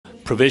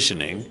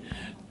provisioning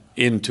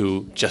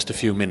into just a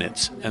few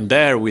minutes. And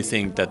there we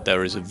think that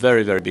there is a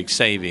very, very big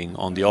saving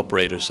on the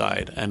operator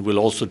side, and will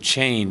also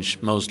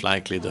change most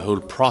likely the whole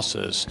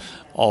process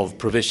of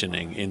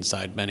provisioning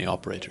inside many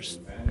operators.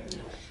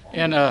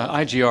 And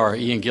IGR,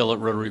 Ian Gillett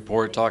wrote a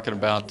report talking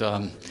about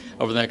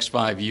over the next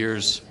 5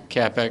 years,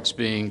 capex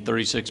being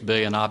 36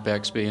 billion,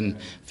 OPEX being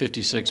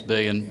 56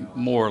 billion,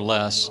 more or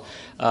less.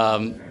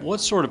 What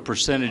sort of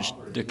percentage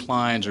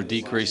declines or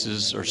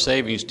decreases or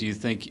savings do you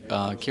think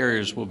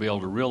carriers will be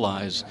able to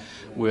realize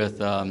with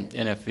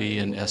NFV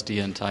and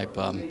SDN type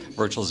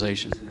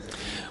virtualization?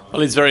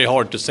 Well, it's very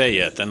hard to say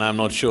yet, and I'm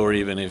not sure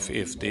even if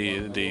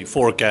the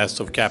forecasts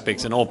of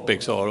capex and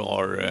OPEX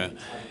are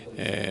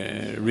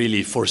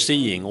really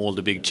foreseeing all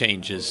the big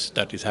changes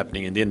that is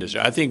happening in the industry.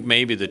 I think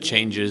maybe the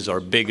changes are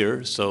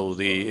bigger, so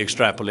the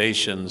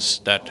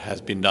extrapolations that has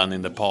been done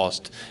in the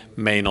past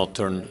may not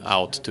turn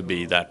out to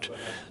be that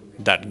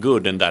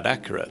good and that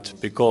accurate,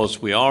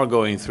 because we are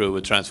going through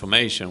a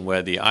transformation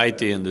where the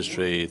IT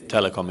industry,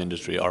 telecom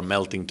industry are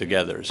melting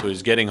together. So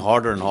it's getting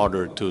harder and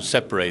harder to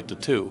separate the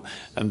two,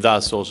 and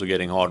thus also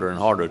getting harder and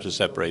harder to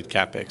separate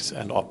capex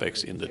and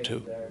OPEX in the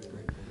two.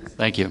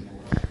 Thank you.